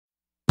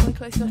we're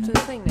close enough to the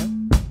thing now.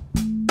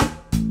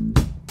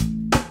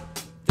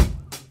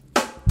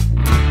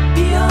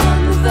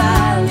 Beyond the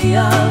valley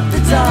of the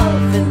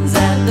dolphins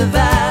and the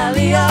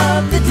valley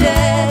of the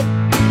dead,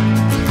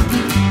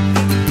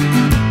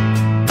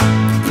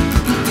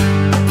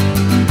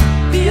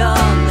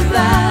 beyond the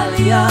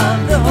valley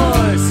of the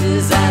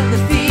horses and the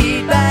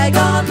feed bag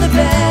on the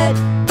bed,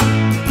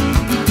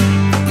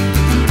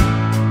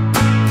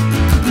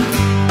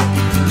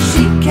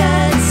 she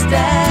can't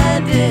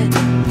stand it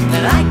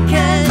and I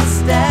can't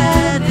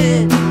stand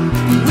it,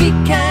 we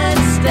can't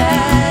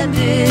stand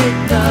it,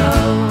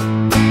 no.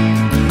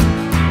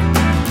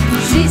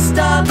 She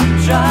stopped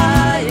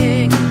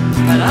trying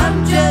and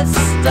I'm just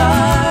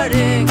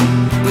starting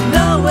with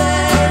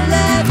nowhere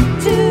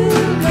left to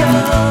go.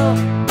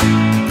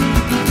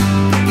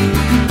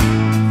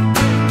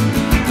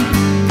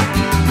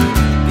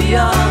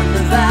 Beyond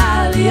the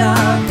valley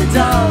of the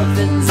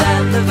dolphins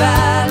and the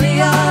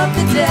valley of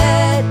the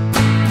dead,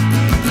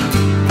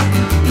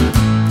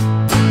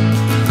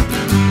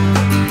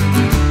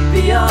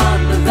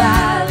 beyond the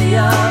valley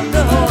of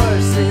the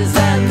horses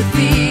and the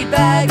feed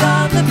bag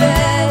on the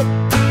bed,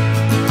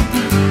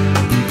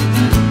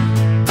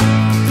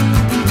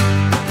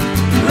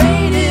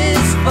 rain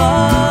is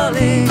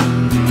falling,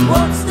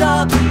 won't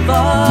stop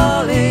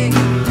falling,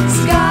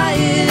 sky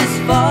is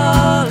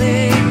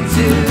falling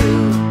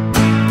too,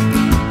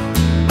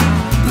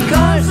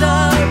 cars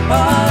are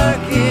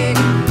parking,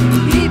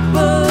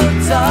 people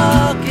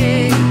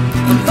talking,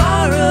 I'm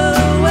far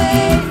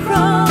away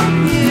from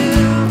you.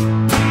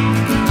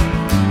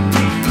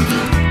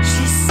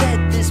 She said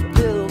this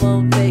pill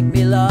won't make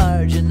me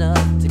large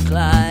enough to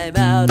climb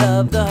out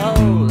of the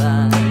hole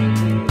I'm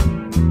in.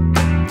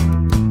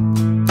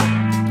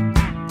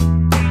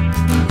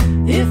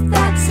 If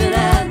that's an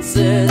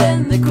answer,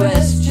 then the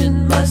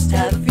question must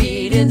have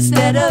feet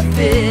instead of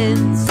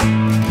fins.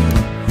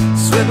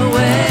 Swim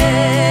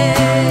away.